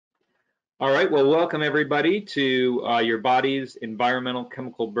All right, well, welcome everybody to your body's environmental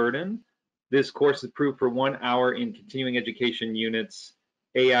chemical burden. This course is approved for 1 hour in continuing education units,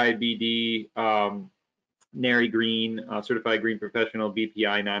 AIBD, NARI Green, Certified Green Professional,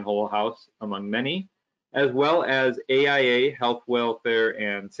 BPI, non-whole house, among many, as well as AIA, Health, Welfare,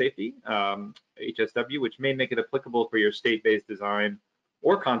 and Safety, HSW, which may make it applicable for your state-based design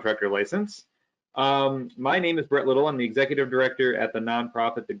or contractor license. My name is Brett Little. I'm the executive director at the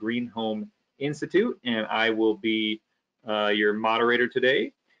nonprofit, the GreenHome Institute, and I will be your moderator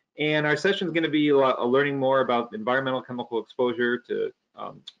today. And our session is going to be learning more about environmental chemical exposure to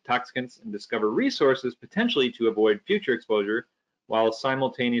toxicants and discover resources potentially to avoid future exposure while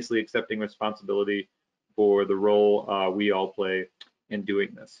simultaneously accepting responsibility for the role we all play in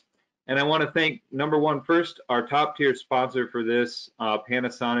doing this. And I want to thank, number one, first, our top tier sponsor for this,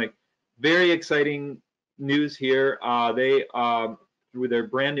 Panasonic. Very exciting news here. They, through their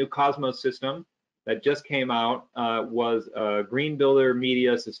brand new Cosmos system that just came out, was a Green Builder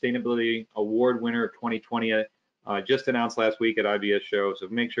Media Sustainability Award winner of 2020, just announced last week at IBS show. So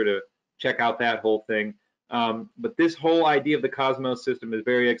make sure to check out that whole thing. But this whole idea of the Cosmos system is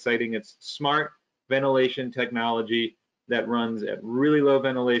very exciting. It's smart ventilation technology that runs at really low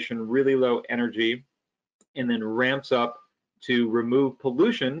ventilation, really low energy, and then ramps up to remove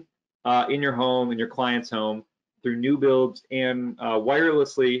pollution in your home, in your client's home, through new builds and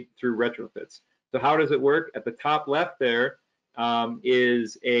wirelessly through retrofits. So how does it work? At the top left there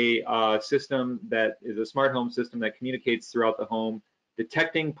is a system that is a smart home system that communicates throughout the home,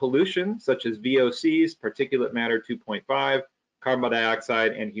 detecting pollution such as VOCs, particulate matter 2.5, carbon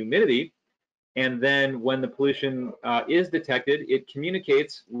dioxide, and humidity. And then when the pollution is detected, it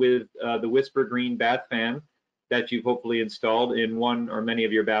communicates with the Whisper Green bath fan that you've hopefully installed in one or many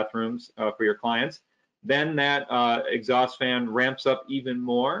of your bathrooms for your clients. Then that exhaust fan ramps up even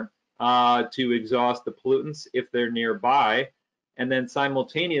more to exhaust the pollutants if they're nearby. And then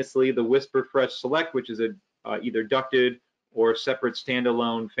simultaneously, the Whisper Fresh Select, which is a either ducted or separate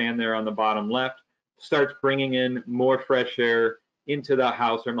standalone fan there on the bottom left, starts bringing in more fresh air into the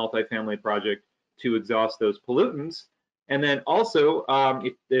house or multifamily project to exhaust those pollutants. And then also,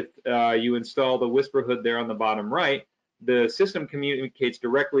 if you install the Whisper Hood there on the bottom right, the system communicates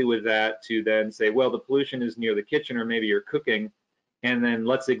directly with that to then say, well, the pollution is near the kitchen or maybe you're cooking, and then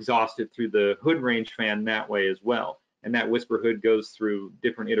let's exhaust it through the hood range fan that way as well. And that Whisper Hood goes through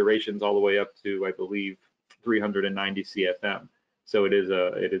different iterations all the way up to, I believe, 390 CFM. So it is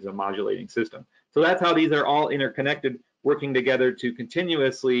a modulating system. So that's how these are all interconnected, working together to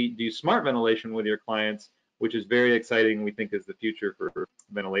continuously do smart ventilation with your clients, which is very exciting. We think is the future for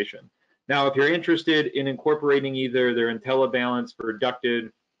ventilation. Now, if you're interested in incorporating either their IntelliBalance for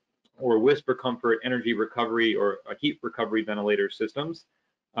ducted or Whisper Comfort energy recovery or heat recovery ventilator systems,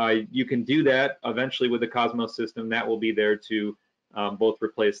 you can do that eventually with the Cosmos system. That will be there to both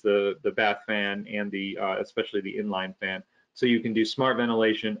replace the bath fan and the especially the inline fan. So you can do smart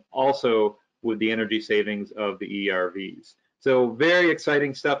ventilation also with the energy savings of the ERVs. So very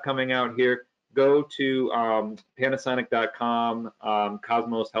exciting stuff coming out here. Go to Panasonic.com,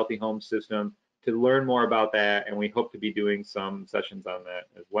 Cosmos Healthy Home System, to learn more about that, and we hope to be doing some sessions on that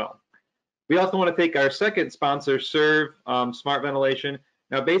as well. We also want to thank our second sponsor, Serve Smart Ventilation.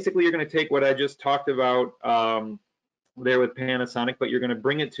 Now, basically, you're going to take what I just talked about there with Panasonic, but you're going to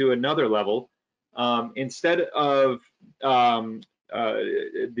bring it to another level. Instead of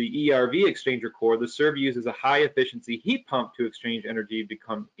the ERV exchanger core, the Serve uses a high efficiency heat pump to exchange energy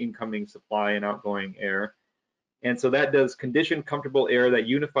become incoming supply and outgoing air. And so that does conditioned, comfortable air that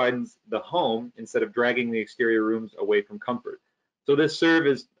unifies the home instead of dragging the exterior rooms away from comfort. So this Serve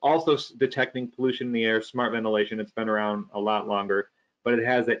is also detecting pollution in the air, smart ventilation. It's been around a lot longer, but it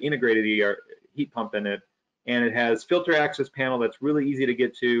has that integrated heat pump in it. And it has filter access panel that's really easy to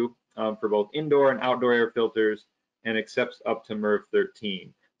get to for both indoor and outdoor air filters, and accepts up to MERV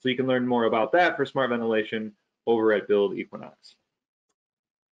 13. So you can learn more about that for smart ventilation over at Build Equinox.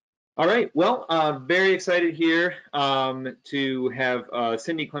 All right, well, very excited here to have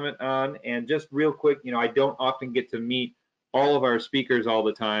Cindy Clement on. And just real quick, I don't often get to meet all of our speakers all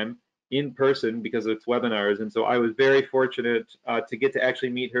the time in person because it's webinars. And so I was very fortunate to get to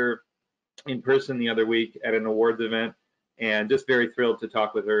actually meet her in person the other week at an awards event, and just very thrilled to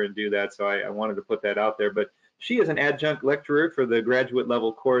talk with her and do that. So I wanted to put that out there. But she is an adjunct lecturer for the graduate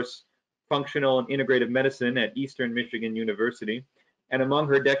level course, Functional and Integrative Medicine at Eastern Michigan University. And among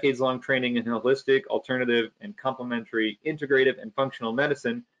her decades-long training in holistic, alternative, and complementary integrative and functional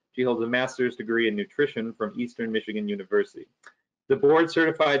medicine, she holds a master's degree in nutrition from Eastern Michigan University. The board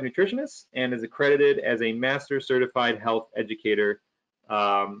certified nutritionist and is accredited as a master certified health educator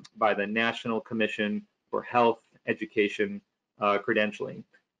by the National Commission for Health Education Credentialing.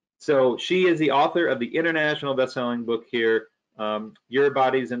 So she is the author of the international best-selling book here, Your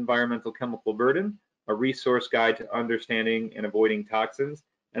Body's Environmental Chemical Burden, a resource guide to understanding and avoiding toxins.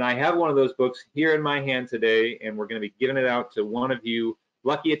 And I have one of those books here in my hand today, and we're going to be giving it out to one of you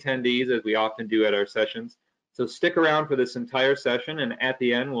lucky attendees, as we often do at our sessions. So stick around for this entire session, and at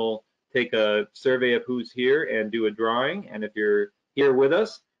the end, we'll take a survey of who's here and do a drawing. And if you're here with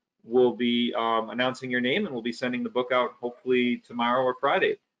us, we'll be announcing your name, and we'll be sending the book out hopefully tomorrow or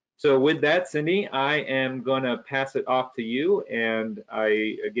Friday. So with that, Cindy, I am going to pass it off to you. And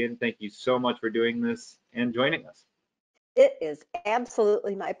I, again, thank you so much for doing this and joining us. It is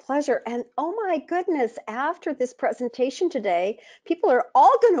absolutely my pleasure. And oh my goodness, after this presentation today, people are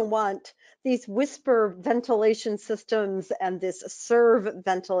all going to want these whisper ventilation systems and this serve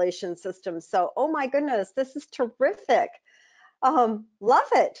ventilation system. So, oh my goodness, this is terrific. Love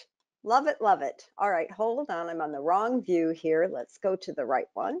it. Love it, love it. All right, hold on. I'm on the wrong view here. Let's go to the right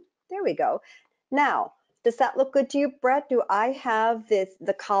one. There we go. Now, does that look good to you, Brett? Do I have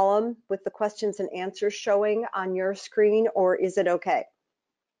the column with the questions and answers showing on your screen, or is it okay?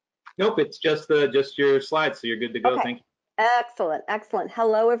 Nope, it's just your slides, so you're good to go. Okay. Thank you. Excellent, excellent.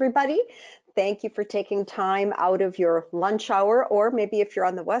 Hello, everybody. Thank you for taking time out of your lunch hour, or maybe if you're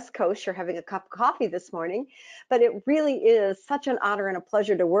on the West Coast, you're having a cup of coffee this morning. But it really is such an honor and a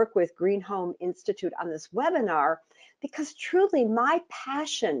pleasure to work with GreenHome Institute on this webinar, because truly my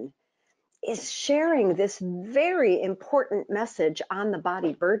passion is sharing this very important message on the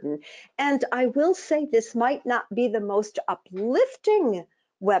body burden. And I will say this might not be the most uplifting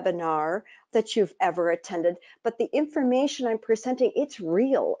webinar that you've ever attended, but the information I'm presenting, it's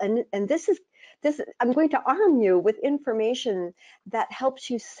real. And this I'm going to arm you with information that helps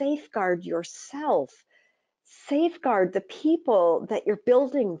you safeguard yourself, safeguard the people that you're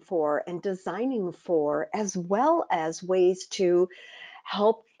building for and designing for, as well as ways to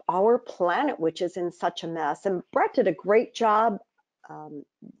help our planet, which is in such a mess. And Brett did a great job,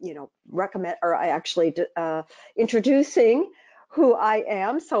 introducing who I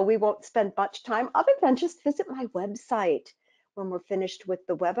am. So we won't spend much time other than just visit my website when we're finished with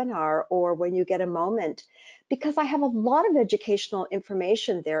the webinar, or when you get a moment, because I have a lot of educational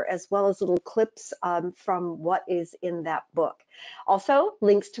information there, as well as little clips from what is in that book. Also,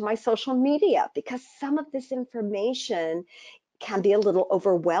 links to my social media, because some of this information can be a little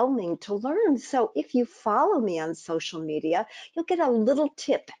overwhelming to learn. So if you follow me on social media, you'll get a little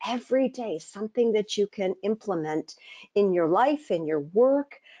tip every day, something that you can implement in your life, in your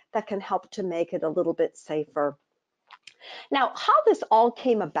work, that can help to make it a little bit safer. Now, how this all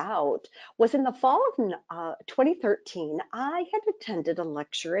came about was in the fall of 2013, I had attended a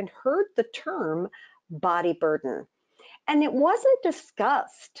lecture and heard the term body burden. And it wasn't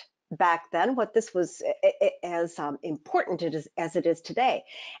discussed back then what this was as important as it is today.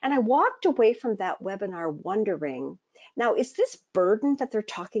 And I walked away from that webinar wondering, now, is this burden that they're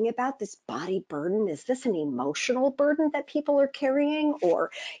talking about, this body burden, is this an emotional burden that people are carrying?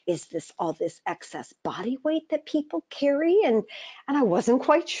 Or is this all this excess body weight that people carry? And I wasn't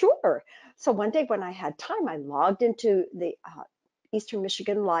quite sure. So one day when I had time, I logged into the Eastern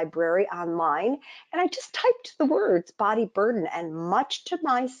Michigan Library online, and I just typed the words body burden, and much to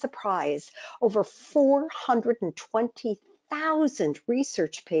my surprise, over 420,000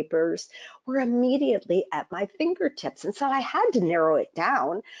 research papers were immediately at my fingertips. And so I had to narrow it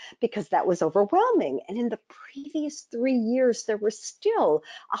down because that was overwhelming. And in the previous 3 years, there were still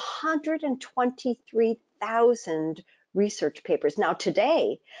 123,000 research papers. Now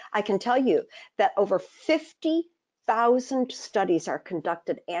today, I can tell you that over 50,000 studies are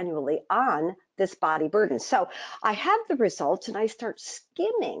conducted annually on this body burden. So I have the results, and I start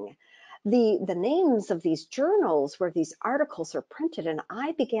skimming the names of these journals where these articles are printed, and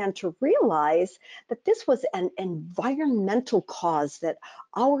I began to realize that this was an environmental cause, that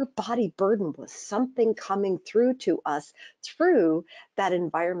our body burden was something coming through to us through that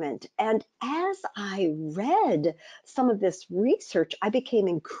environment. And as I read some of this research, I became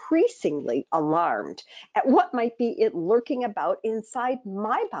increasingly alarmed at what might be it lurking about inside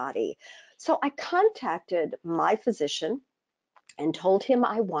my body. So I contacted my physician and told him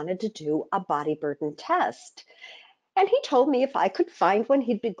I wanted to do a body burden test. And he told me if I could find one,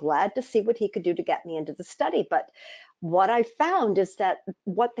 he'd be glad to see what he could do to get me into the study. But what I found is that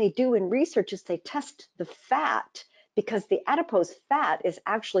what they do in research is they test the fat, because the adipose fat is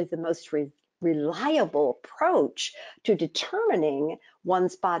actually the most reliable approach to determining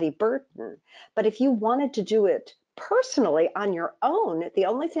one's body burden. But if you wanted to do it personally on your own, the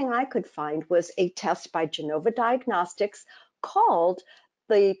only thing I could find was a test by Genova Diagnostics called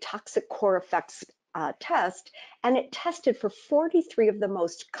the toxic core effects test, and it tested for 43 of the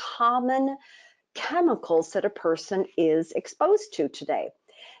most common chemicals that a person is exposed to today.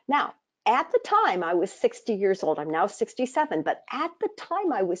 Now, at the time, I was 60 years old. I'm now 67, but at the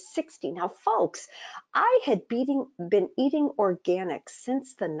time I was 60. Now, folks, I had been eating organic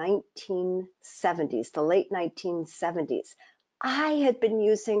since the 1970s, the late 1970s. I had been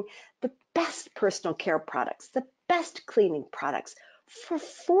using the best personal care products, the best cleaning products for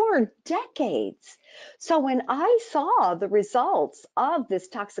 4 decades. So when I saw the results of this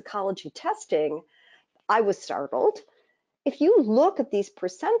toxicology testing, I was startled. If you look at these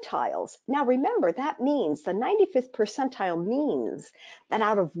percentiles, now remember that means the 95th percentile means that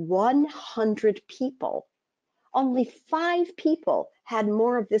out of 100 people, only 5 people had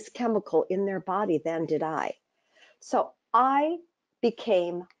more of this chemical in their body than did I. So I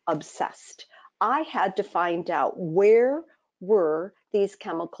became obsessed. I had to find out where were these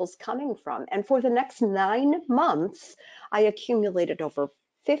chemicals coming from. And for the next 9 months, I accumulated over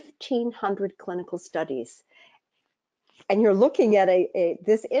 1,500 clinical studies. And you're looking at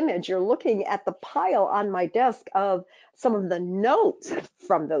this image, you're looking at the pile on my desk of some of the notes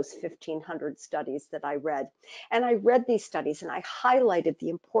from those 1,500 studies that I read. And I read these studies and I highlighted the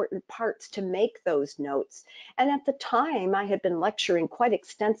important parts to make those notes. And at the time, I had been lecturing quite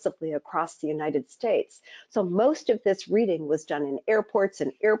extensively across the United States. So most of this reading was done in airports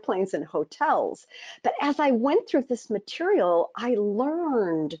and airplanes and hotels. But as I went through this material, I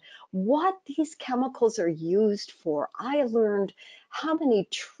learned what these chemicals are used for. I learned how many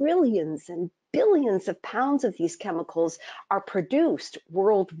trillions and billions of pounds of these chemicals are produced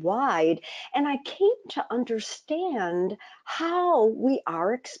worldwide, and I came to understand how we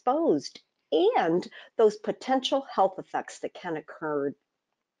are exposed and those potential health effects that can occur.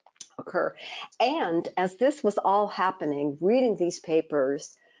 And as this was all happening, reading these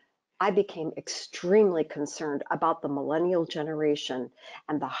papers, I became extremely concerned about the millennial generation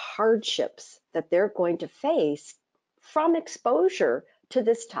and the hardships that they're going to face from exposure to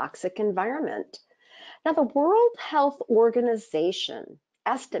this toxic environment. Now, the World Health Organization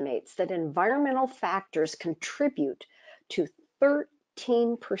estimates that environmental factors contribute to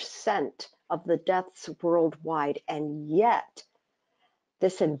 13% of the deaths worldwide, and yet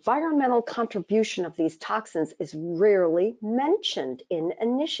this environmental contribution of these toxins is rarely mentioned in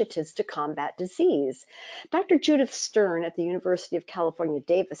initiatives to combat disease. Dr. Judith Stern at the University of California,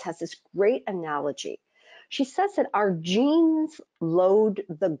 Davis has this great analogy. She says that our genes load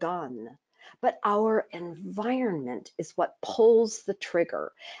the gun, but our environment is what pulls the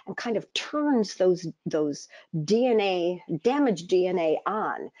trigger and kind of turns those DNA, damaged DNA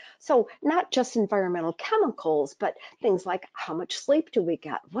on. So not just environmental chemicals, but things like how much sleep do we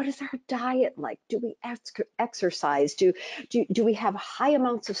get? What is our diet like? Do we exercise? Do we have high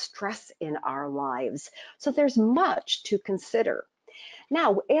amounts of stress in our lives? So there's much to consider.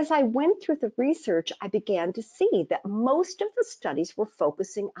 Now, as I went through the research, I began to see that most of the studies were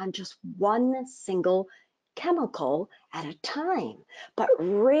focusing on just one single chemical at a time, but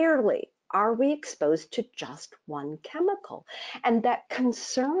rarely are we exposed to just one chemical. And that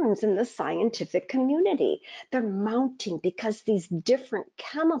concerns in the scientific community. They're mounting because these different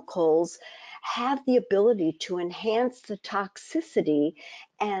chemicals have the ability to enhance the toxicity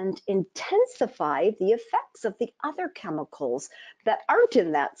and intensify the effects of the other chemicals that aren't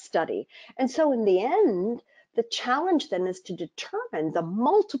in that study. And so in the end, the challenge then is to determine the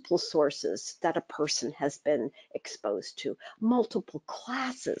multiple sources that a person has been exposed to, multiple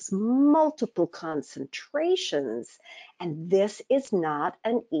classes, multiple concentrations, and this is not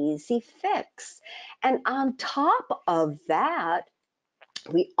an easy fix. And on top of that,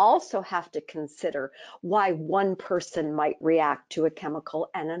 we also have to consider why one person might react to a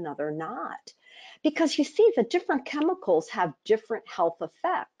chemical and another not. Because you see, the different chemicals have different health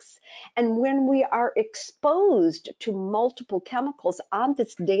effects. And when we are exposed to multiple chemicals on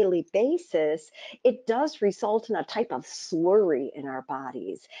this daily basis, it does result in a type of slurry in our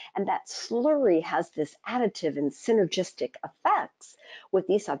bodies. And that slurry has this additive and synergistic effects with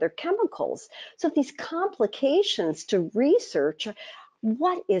these other chemicals. So these complications to research,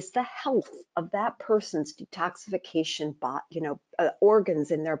 what is the health of that person's detoxification organs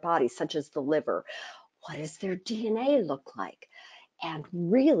in their body, such as the liver? What does their DNA look like? And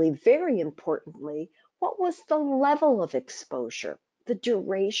really, very importantly, what was the level of exposure, the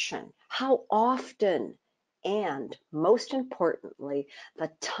duration, how often, and most importantly,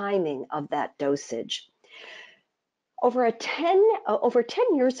 the timing of that dosage. Over 10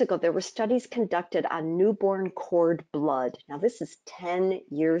 years ago, there were studies conducted on newborn cord blood. Now, this is 10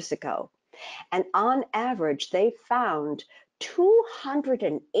 years ago. And on average, they found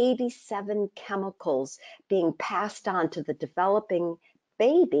 287 chemicals being passed on to the developing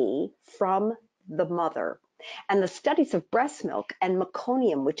baby from the mother. And the studies of breast milk and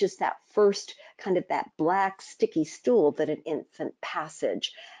meconium, which is that first kind of that black sticky stool that an infant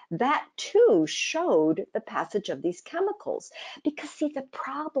passage, that too showed the passage of these chemicals. Because see, the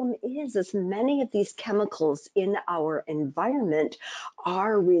problem is many of these chemicals in our environment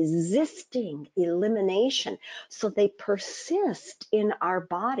are resisting elimination. So they persist in our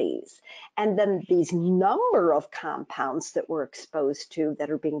bodies. And then these number of compounds that we're exposed to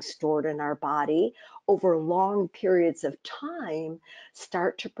that are being stored in our body over long periods of time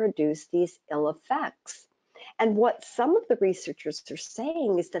start to produce these ill effects. And what some of the researchers are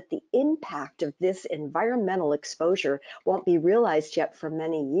saying is that the impact of this environmental exposure won't be realized yet for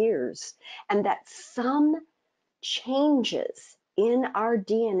many years, and that some changes in our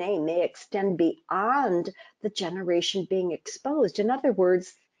DNA may extend beyond the generation being exposed. In other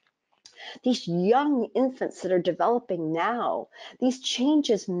words, these young infants that are developing now, these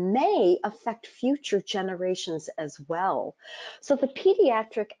changes may affect future generations as well. So the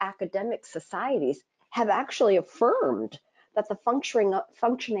pediatric academic societies have actually affirmed that the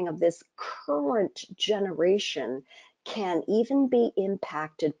functioning of this current generation can even be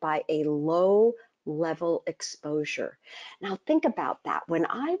impacted by a low level exposure. Now think about that. When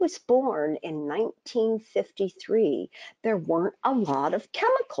I was born in 1953, there weren't a lot of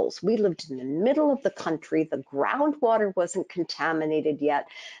chemicals. We lived in the middle of the country. The groundwater wasn't contaminated yet.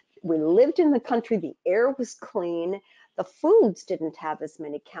 We lived in the country. The air was clean. The foods didn't have as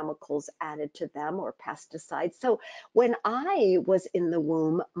many chemicals added to them or pesticides. So when I was in the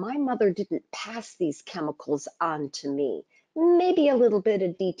womb, my mother didn't pass these chemicals on to me. Maybe a little bit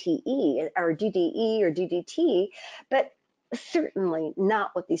of DTE or DDE or DDT, but certainly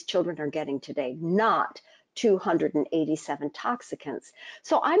not what these children are getting today, not 287 toxicants.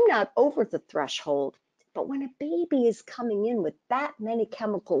 So I'm not over the threshold, but when a baby is coming in with that many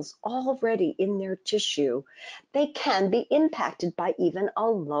chemicals already in their tissue, they can be impacted by even a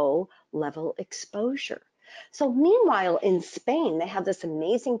low level exposure. So meanwhile, in Spain, they have this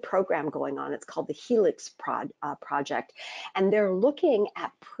amazing program going on. It's called the Helix Project, and they're looking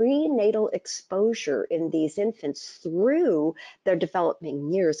at prenatal exposure in these infants through their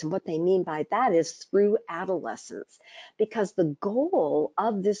developing years. And what they mean by that is through adolescence, because the goal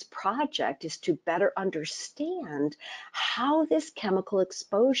of this project is to better understand how this chemical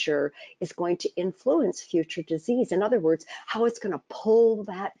exposure is going to influence future disease. In other words, how it's going to pull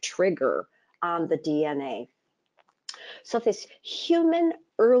that trigger on the DNA. So this human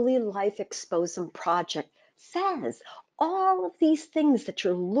early life exposome project says all of these things that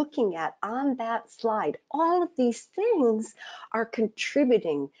you're looking at on that slide, all of these things are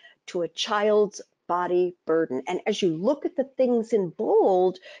contributing to a child's body burden. And as you look at the things in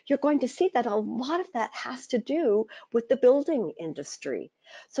bold, you're going to see that a lot of that has to do with the building industry.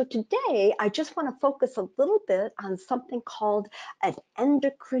 So today, I just want to focus a little bit on something called an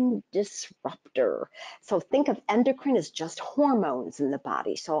endocrine disruptor. So think of endocrine as just hormones in the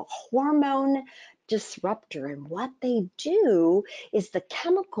body. So a hormone disruptor, and what they do is the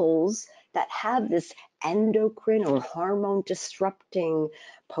chemicals that have this endocrine or hormone disrupting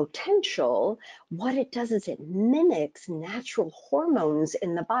potential, what it does is it mimics natural hormones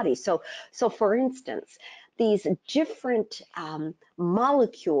in the body. So for instance, these different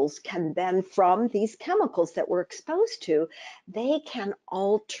molecules can then, from these chemicals that we're exposed to, they can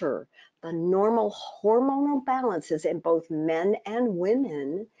alter the normal hormonal balances in both men and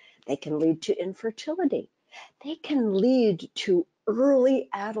women. They can lead to infertility. They can lead to early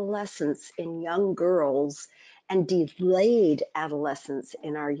adolescence in young girls and delayed adolescence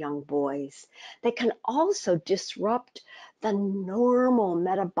in our young boys. They can also disrupt the normal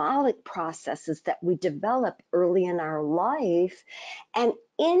metabolic processes that we develop early in our life and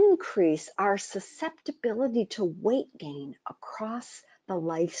increase our susceptibility to weight gain across the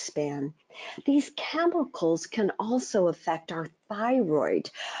lifespan. These chemicals can also affect our thyroid,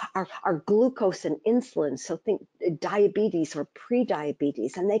 our glucose and insulin, so think diabetes or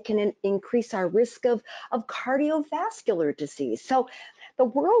prediabetes, and they can increase our risk of cardiovascular disease. So the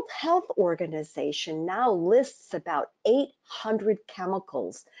World Health Organization now lists about 800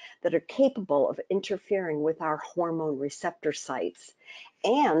 chemicals that are capable of interfering with our hormone receptor sites.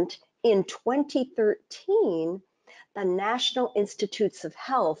 And in 2013, the National Institutes of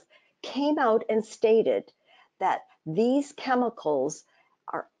Health came out and stated that these chemicals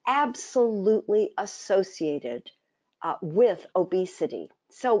are absolutely associated with obesity.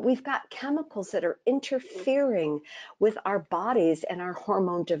 So we've got chemicals that are interfering with our bodies and our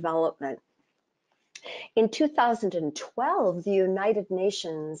hormone development. In 2012, the United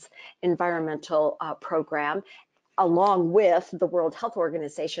Nations Environmental Program, along with the World Health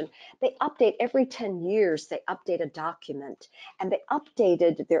Organization, they update every 10 years, they update a document, and they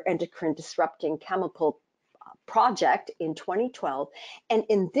updated their endocrine disrupting chemical project in 2012. And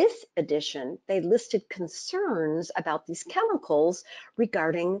in this edition, they listed concerns about these chemicals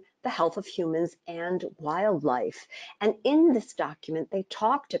regarding the health of humans and wildlife. And in this document, they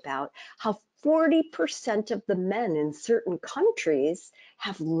talked about how 40% of the men in certain countries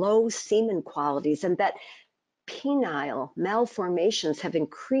have low semen qualities, and that penile malformations have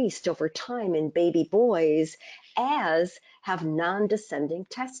increased over time in baby boys, as have non-descending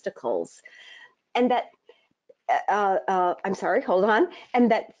testicles. And that I'm sorry, hold on,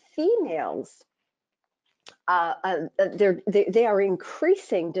 and that females, they are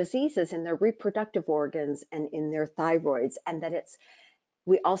increasing diseases in their reproductive organs and in their thyroids, and that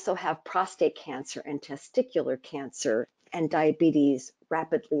we also have prostate cancer and testicular cancer and diabetes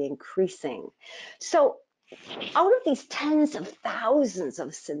rapidly increasing. So out of these tens of thousands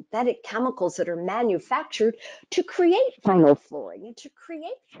of synthetic chemicals that are manufactured to create vinyl flooring and to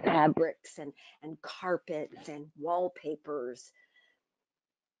create fabrics and carpets and wallpapers,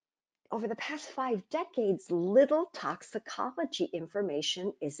 over the past 5 decades, little toxicology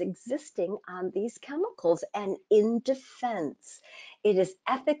information is existing on these chemicals. And in defense, it is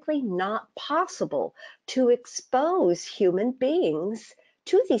ethically not possible to expose human beings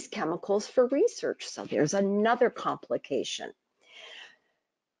to these chemicals for research. So there's another complication.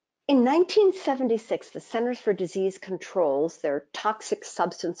 In 1976, the Centers for Disease Control's, their Toxic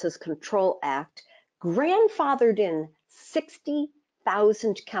Substances Control Act, grandfathered in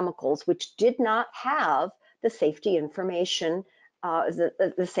 60,000 chemicals which did not have the safety information,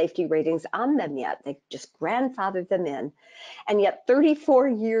 the safety ratings on them yet. They just grandfathered them in. And yet 34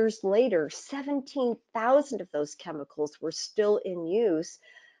 years later, 17,000 of those chemicals were still in use,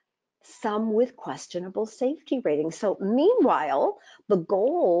 some with questionable safety ratings. So meanwhile, the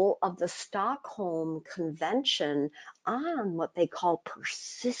goal of the Stockholm Convention on what they call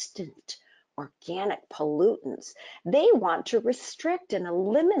persistent organic pollutants, they want to restrict and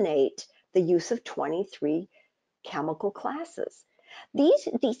eliminate the use of 23 chemical classes.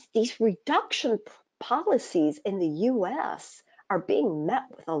 These reduction policies in the US are being met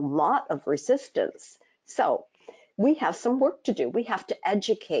with a lot of resistance. So we have some work to do. We have to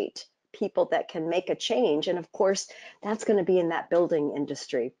educate people that can make a change. And of course, that's going to be in that building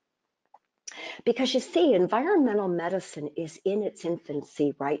industry. Because you see, environmental medicine is in its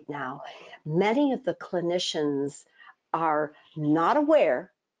infancy right now. Many of the clinicians are not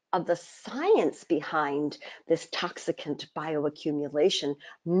aware of the science behind this toxicant bioaccumulation,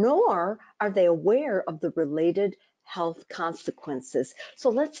 nor are they aware of the related health consequences. So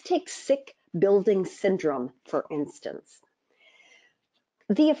let's take sick building syndrome, for instance.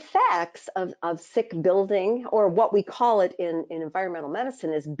 The effects of sick building, or what we call it in environmental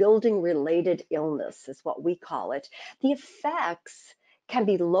medicine is building-related illness, is what we call it. The effects can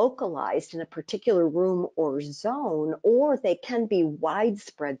be localized in a particular room or zone, or they can be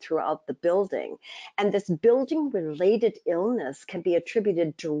widespread throughout the building. And this building-related illness can be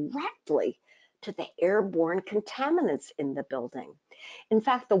attributed directly to the airborne contaminants in the building. In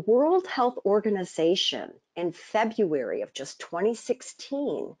fact, the World Health Organization in February of just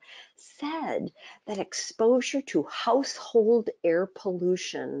 2016 said that exposure to household air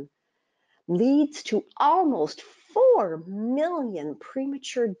pollution leads to almost 4 million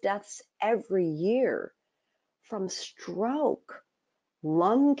premature deaths every year from stroke,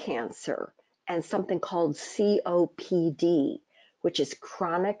 lung cancer, and something called COPD, which is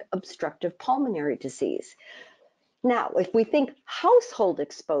chronic obstructive pulmonary disease. Now, if we think household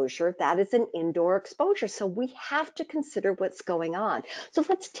exposure, that is an indoor exposure. So we have to consider what's going on. So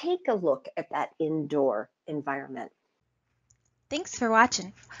let's take a look at that indoor environment. Thanks for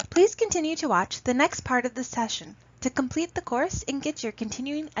watching. Please continue to watch the next part of the session to complete the course and get your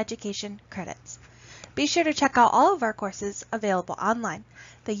continuing education credits. Be sure to check out all of our courses available online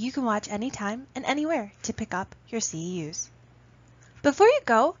that you can watch anytime and anywhere to pick up your CEUs. Before you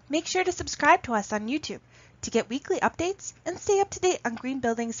go, make sure to subscribe to us on YouTube to get weekly updates and stay up to date on green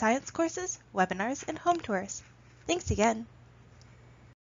building science courses, webinars, and home tours. Thanks again.